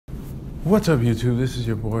What's up, YouTube? This is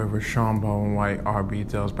your boy Rashawn Bone White, RB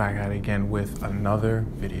Dells, back at it again with another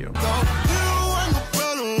video.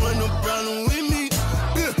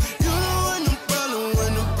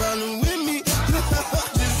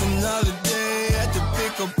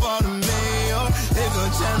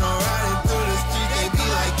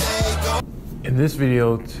 In this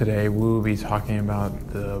video today, we will be talking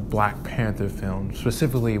about the Black Panther film.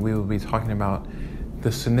 Specifically, we will be talking about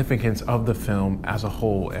the significance of the film as a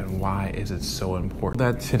whole and why is it so important.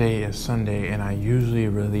 That today is Sunday and I usually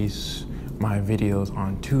release my videos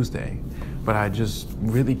on Tuesday, but I just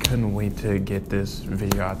really couldn't wait to get this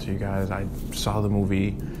video out to you guys. I saw the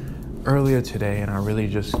movie earlier today and I really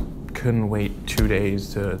just couldn't wait 2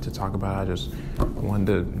 days to talk about it. I just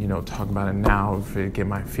wanted to, talk about it now, get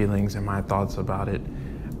my feelings and my thoughts about it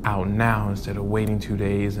out now instead of waiting 2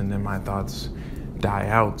 days and then my thoughts die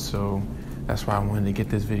out. So that's why I wanted to get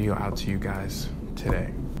this video out to you guys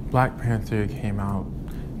today. Black Panther came out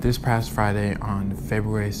this past Friday on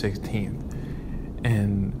February 16th.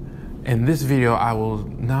 And in this video, I will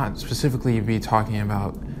not specifically be talking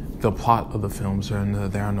about the plot of the film, so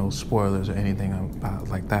there are no spoilers or anything about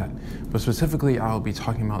like that. But specifically, I'll be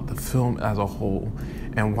talking about the film as a whole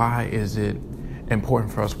and why is it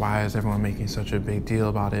important for us? Why is everyone making such a big deal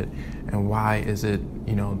about it? And why is it,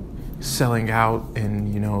 selling out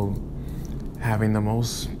and, having the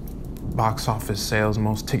most box office sales,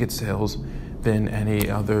 most ticket sales than any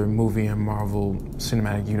other movie in Marvel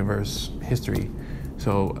Cinematic Universe history.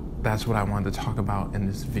 So that's what I wanted to talk about in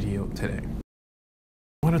this video today.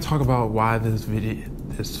 I want to talk about why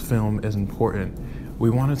this film is important.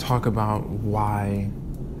 We want to talk about why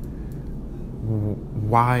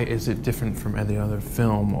is it different from any other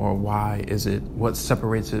film, or what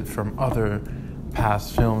separates it from other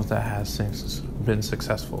past films that has been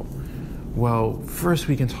successful. Well, first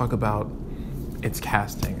we can talk about its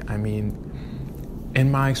casting. I mean, in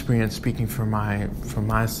my experience, speaking for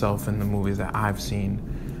myself in the movies that I've seen,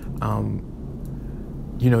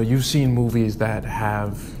 you've seen movies that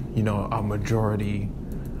have, a majority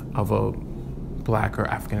of a Black or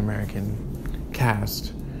African American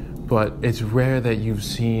cast, but it's rare that you've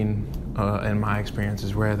seen, in my experience,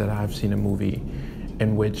 it's rare that I've seen a movie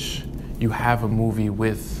in which you have a movie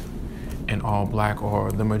with an all Black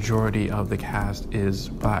or the majority of the cast is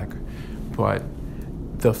Black, but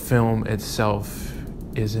the film itself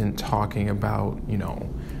isn't talking about,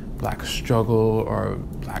 Black struggle or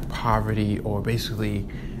Black poverty or basically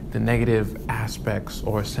the negative aspects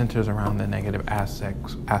or centers around the negative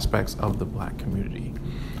aspects of the Black community.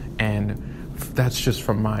 And that's just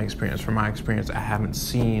from my experience. From my experience, I haven't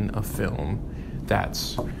seen a film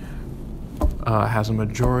that's has a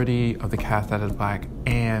majority of the cast that is Black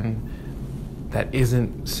and that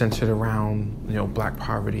isn't centered around, Black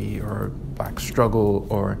poverty or Black struggle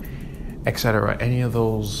or etc., any of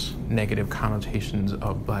those negative connotations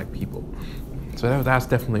of Black people. So that's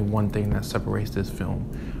definitely one thing that separates this film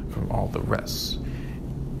from all the rest.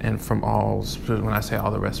 And from all, when I say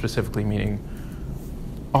all the rest, specifically meaning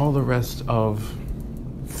all the rest of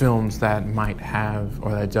films that might have,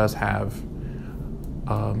 or that does have,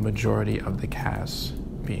 a majority of the cast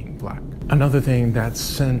being Black. Another thing that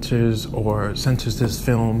centers this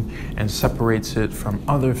film and separates it from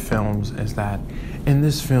other films is that in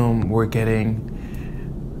this film we're getting,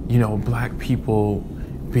 Black people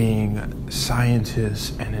being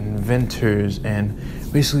scientists and inventors, and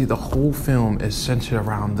basically the whole film is centered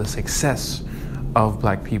around the success of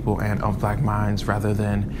Black people and of Black minds rather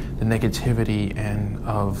than the negativity and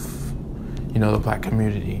of, the Black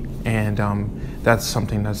community. And that's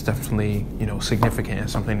something that's definitely, significant and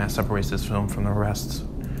something that separates this film from the rest,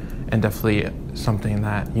 and definitely something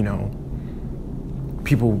that,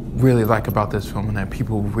 people really like about this film and that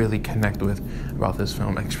people really connect with about this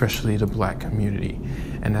film, especially the Black community.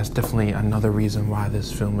 And that's definitely another reason why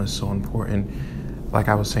this film is so important. Like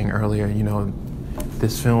I was saying earlier,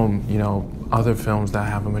 this film, other films that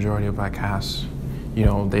have a majority of Black casts,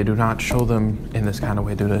 they do not show them in this kind of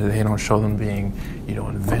way. They don't show them being,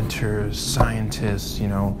 inventors, scientists,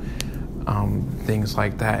 things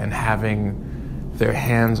like that, and having their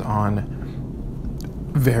hands on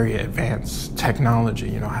very advanced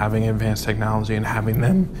technology, having advanced technology and having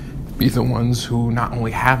them be the ones who not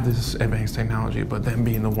only have this advanced technology, but them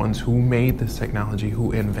being the ones who made this technology,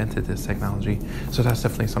 who invented this technology. So that's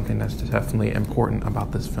definitely something that's definitely important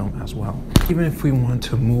about this film as well. Even if we want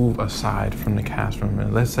to move aside from the cast for a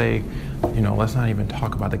minute, let's say, let's not even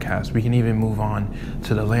talk about the cast. We can even move on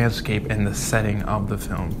to the landscape and the setting of the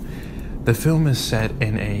film. The film is set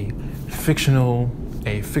in a fictional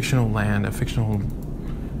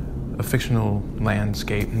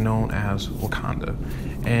landscape known as Wakanda.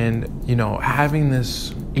 And, you know, having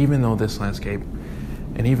this, even though this landscape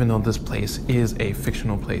and even though this place is a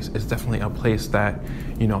fictional place, it's definitely a place that,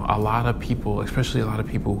 you know, a lot of people, especially a lot of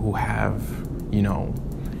people who have,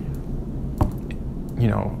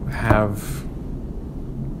 have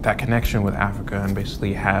that connection with Africa and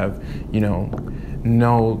basically have,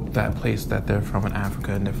 know that place that they're from in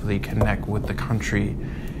Africa and definitely connect with the country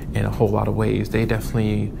in a whole lot of ways. They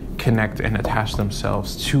definitely connect and attach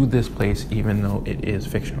themselves to this place, even though it is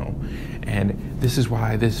fictional. And this is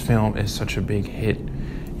why this film is such a big hit,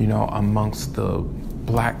 amongst the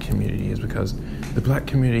Black community, is because the Black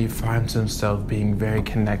community finds themselves being very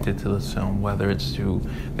connected to this film, whether it's through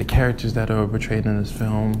the characters that are portrayed in this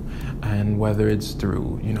film and whether it's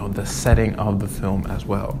through, the setting of the film as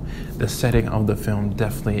well. The setting of the film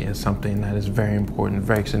definitely is something that is very important,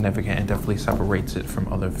 very significant, and definitely separates it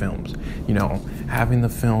from other films. Having the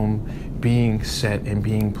film being set and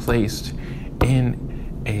being placed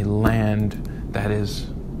in a land that is,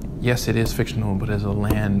 yes, it is fictional, but is a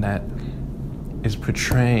land that is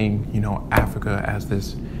portraying, Africa as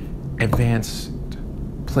this advanced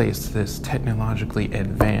place, this technologically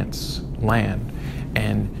advanced land.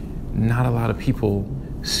 And not a lot of people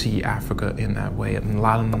see Africa in that way. And a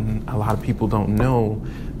lot of people don't know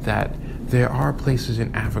that there are places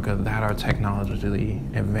in Africa that are technologically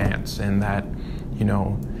advanced and that,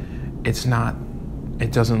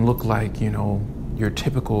 it doesn't look like, your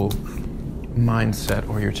typical mindset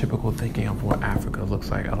or your typical thinking of what Africa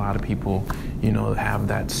looks like. A lot of people, have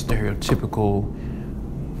that stereotypical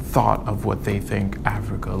thought of what they think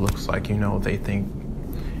Africa looks like. They think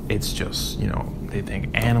it's just, they think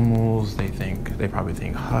animals, they probably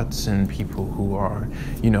think huts and people who are,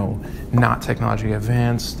 not technologically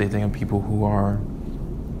advanced. They think of people who are,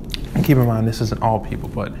 and keep in mind, this isn't all people,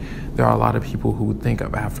 but there are a lot of people who think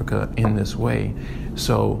of Africa in this way.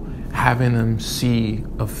 So having them see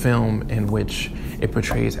a film in which it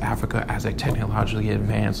portrays Africa as a technologically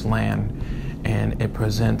advanced land and it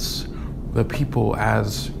presents the people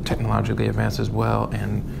as technologically advanced as well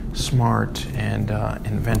and smart and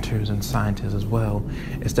inventors and scientists as well,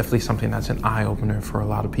 it's definitely something that's an eye-opener for a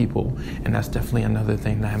lot of people. And that's definitely another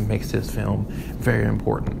thing that makes this film very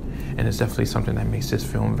important. And it's definitely something that makes this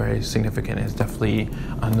film very significant. It's definitely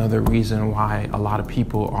another reason why a lot of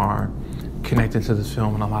people are connected to this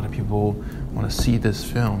film and a lot of people want to see this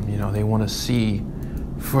film. They want to see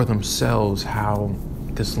for themselves how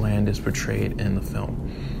this land is portrayed in the film.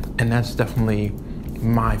 And that's definitely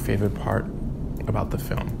my favorite part about the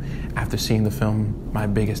film. After seeing the film, my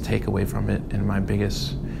biggest takeaway from it and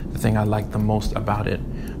the thing I liked the most about it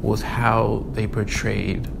was how they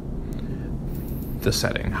portrayed the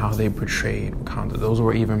setting, how they portrayed Wakanda. Those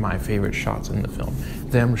were even my favorite shots in the film.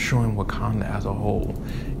 Them showing Wakanda as a whole,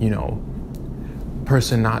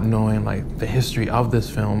 person not knowing like the history of this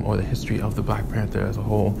film or the history of the Black Panther as a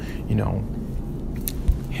whole,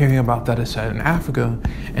 hearing about that it's set in Africa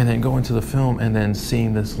and then going to the film and then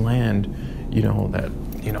seeing this land,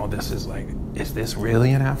 this is like, is this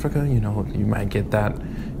really in Africa? You might get that,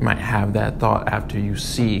 you might have that thought after you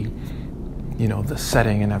see, the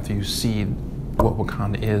setting and after you see what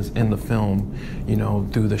Wakanda is in the film,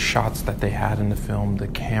 through the shots that they had in the film, the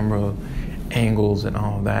camera angles and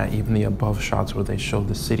all of that, even the above shots where they show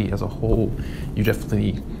the city as a whole, you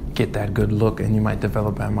definitely get that good look and you might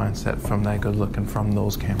develop that mindset from that good look and from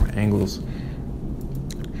those camera angles.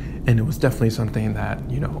 And it was definitely something that,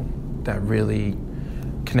 that really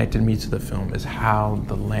connected me to the film, is how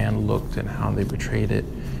the land looked and how they portrayed it.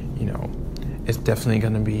 It's definitely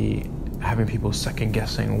going to be having people second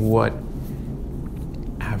guessing what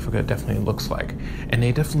Africa definitely looks like. And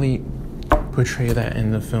they definitely portray that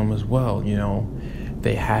in the film as well.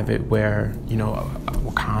 They have it where,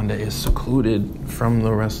 Wakanda is secluded from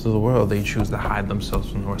the rest of the world. They choose to hide themselves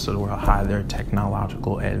from the rest of the world, hide their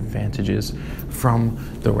technological advantages from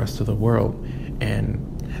the rest of the world. And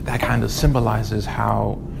that kind of symbolizes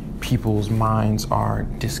how people's minds are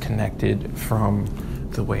disconnected from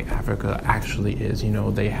the way Africa actually is.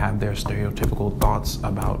 They have their stereotypical thoughts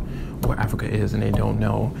about what Africa is, and they don't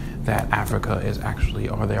know that Africa is actually,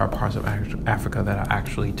 or there are parts of Africa that are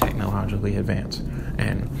actually technologically advanced.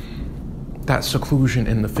 And that seclusion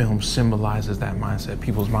in the film symbolizes that mindset.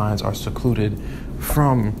 People's minds are secluded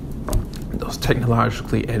from those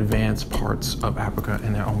technologically advanced parts of Africa,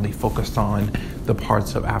 and they're only focused on the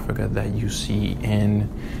parts of Africa that you see in,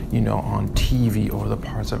 on TV, or the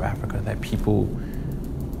parts of Africa that people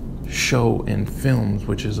show in films,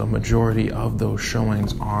 which is a majority of those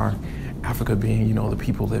showings are Africa being, the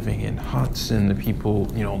people living in huts and the people,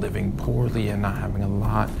 living poorly and not having a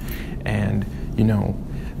lot. And,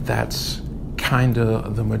 that's kind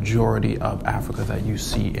of the majority of Africa that you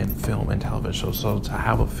see in film and television. So to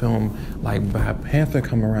have a film like Black Panther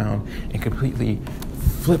come around and completely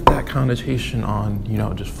flip that connotation on,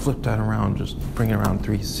 just flip that around, just bring it around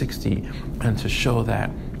 360, and to show that,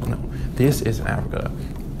 this isn't Africa.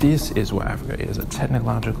 This is what Africa is, a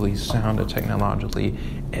technologically sound, a technologically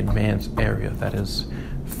advanced area that is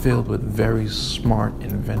filled with very smart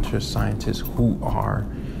inventors, scientists who are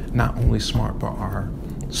not only smart, but are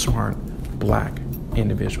smart Black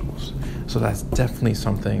individuals. So that's definitely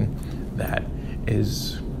something that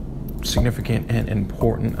is significant and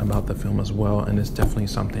important about the film as well, and it's definitely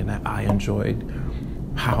something that I enjoyed,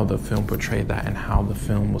 how the film portrayed that and how the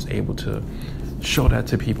film was able to show that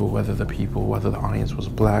to people, whether the audience was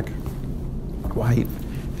Black, white,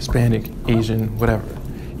 Hispanic, Asian, whatever.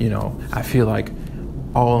 I feel like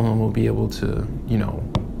all of them will be able to,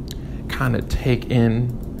 kind of take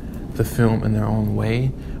in the film in their own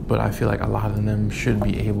way, but I feel like a lot of them should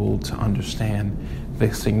be able to understand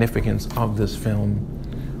the significance of this film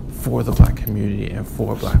for the Black community and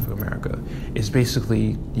for Black America. It's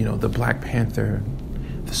basically, the Black Panther,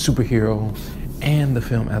 the superhero, and the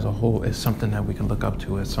film as a whole is something that we can look up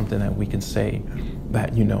to. It's something that we can say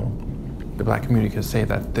that, the Black community can say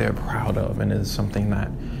that they're proud of, and it's something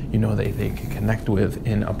that, they can connect with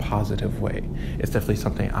in a positive way. It's definitely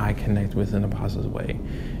something I connect with in a positive way.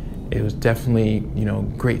 It was definitely,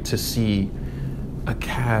 great to see a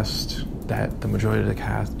cast that the majority of the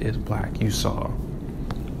cast is Black. You saw,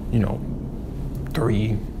 3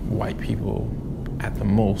 white people at the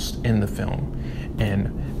most in the film.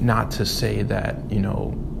 And not to say that,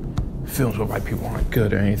 films with white people aren't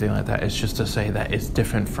good or anything like that. It's just to say that it's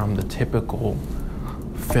different from the typical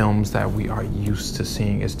films that we are used to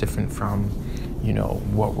seeing. It's different from,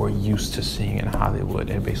 what we're used to seeing in Hollywood.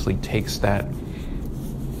 It basically takes that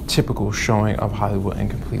typical showing of Hollywood and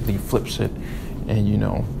completely flips it,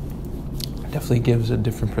 and definitely gives a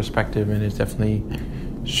different perspective, and it's definitely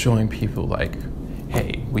showing people like,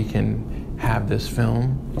 hey, we can have this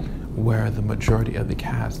film where the majority of the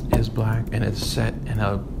cast is Black and it's set in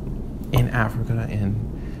Africa,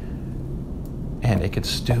 and it could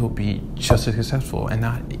still be just as successful, and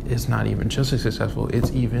it's not even just as successful,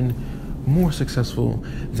 it's even more successful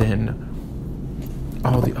than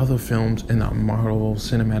all the other films in the Marvel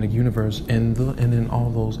Cinematic Universe, and in all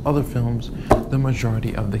those other films, the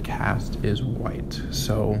majority of the cast is white.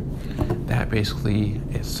 So that basically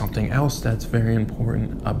is something else that's very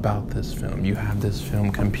important about this film. You have this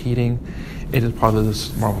film competing. It is part of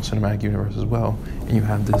this Marvel Cinematic Universe as well, and you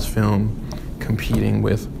have this film competing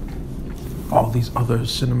with all these other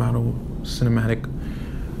cinematic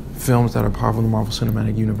films that are part of the Marvel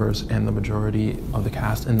Cinematic Universe, and the majority of the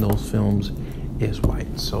cast in those films is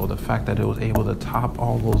white. So the fact that it was able to top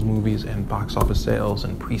all those movies and box office sales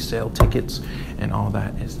and pre-sale tickets and all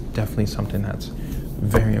that is definitely something that's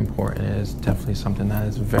very important. It is definitely something that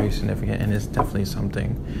is very significant, and it's definitely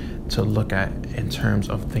something to look at in terms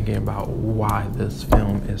of thinking about why this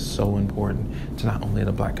film is so important to not only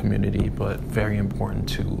the Black community, but very important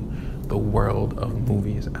to the world of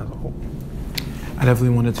movies as a whole. I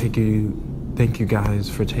definitely want to thank you guys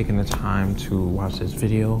for taking the time to watch this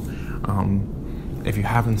video. If you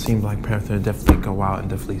haven't seen Black Panther, definitely go out and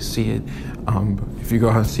definitely see it. If you go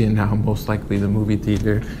out and see it now, most likely the movie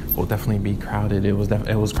theater will definitely be crowded. It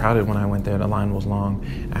was crowded when I went there. The line was long.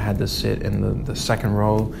 I had to sit in the second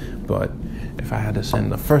row, but if I had to sit in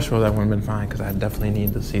the first row, that would have been fine, because I definitely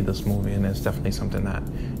need to see this movie, and it's definitely something that,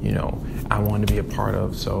 I wanted to be a part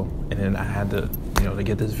of. So, and then I had to, to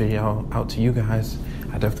get this video out to you guys,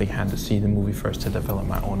 I definitely had to see the movie first to develop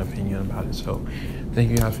my own opinion about it. So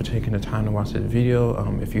thank you guys for taking the time to watch this video.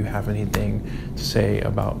 If you have anything to say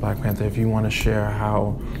about Black Panther, if you want to share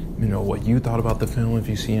how, what you thought about the film, if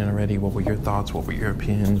you've seen it already, what were your thoughts, what were your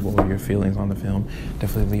opinions, what were your feelings on the film,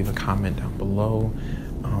 definitely leave a comment down below.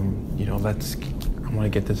 I want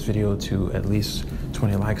to get this video to at least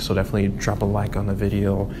 20 likes, so definitely drop a like on the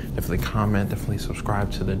video, definitely comment, definitely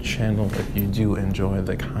subscribe to the channel if you do enjoy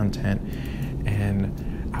the content,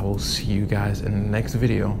 and I will see you guys in the next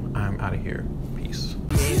video. I'm out of here.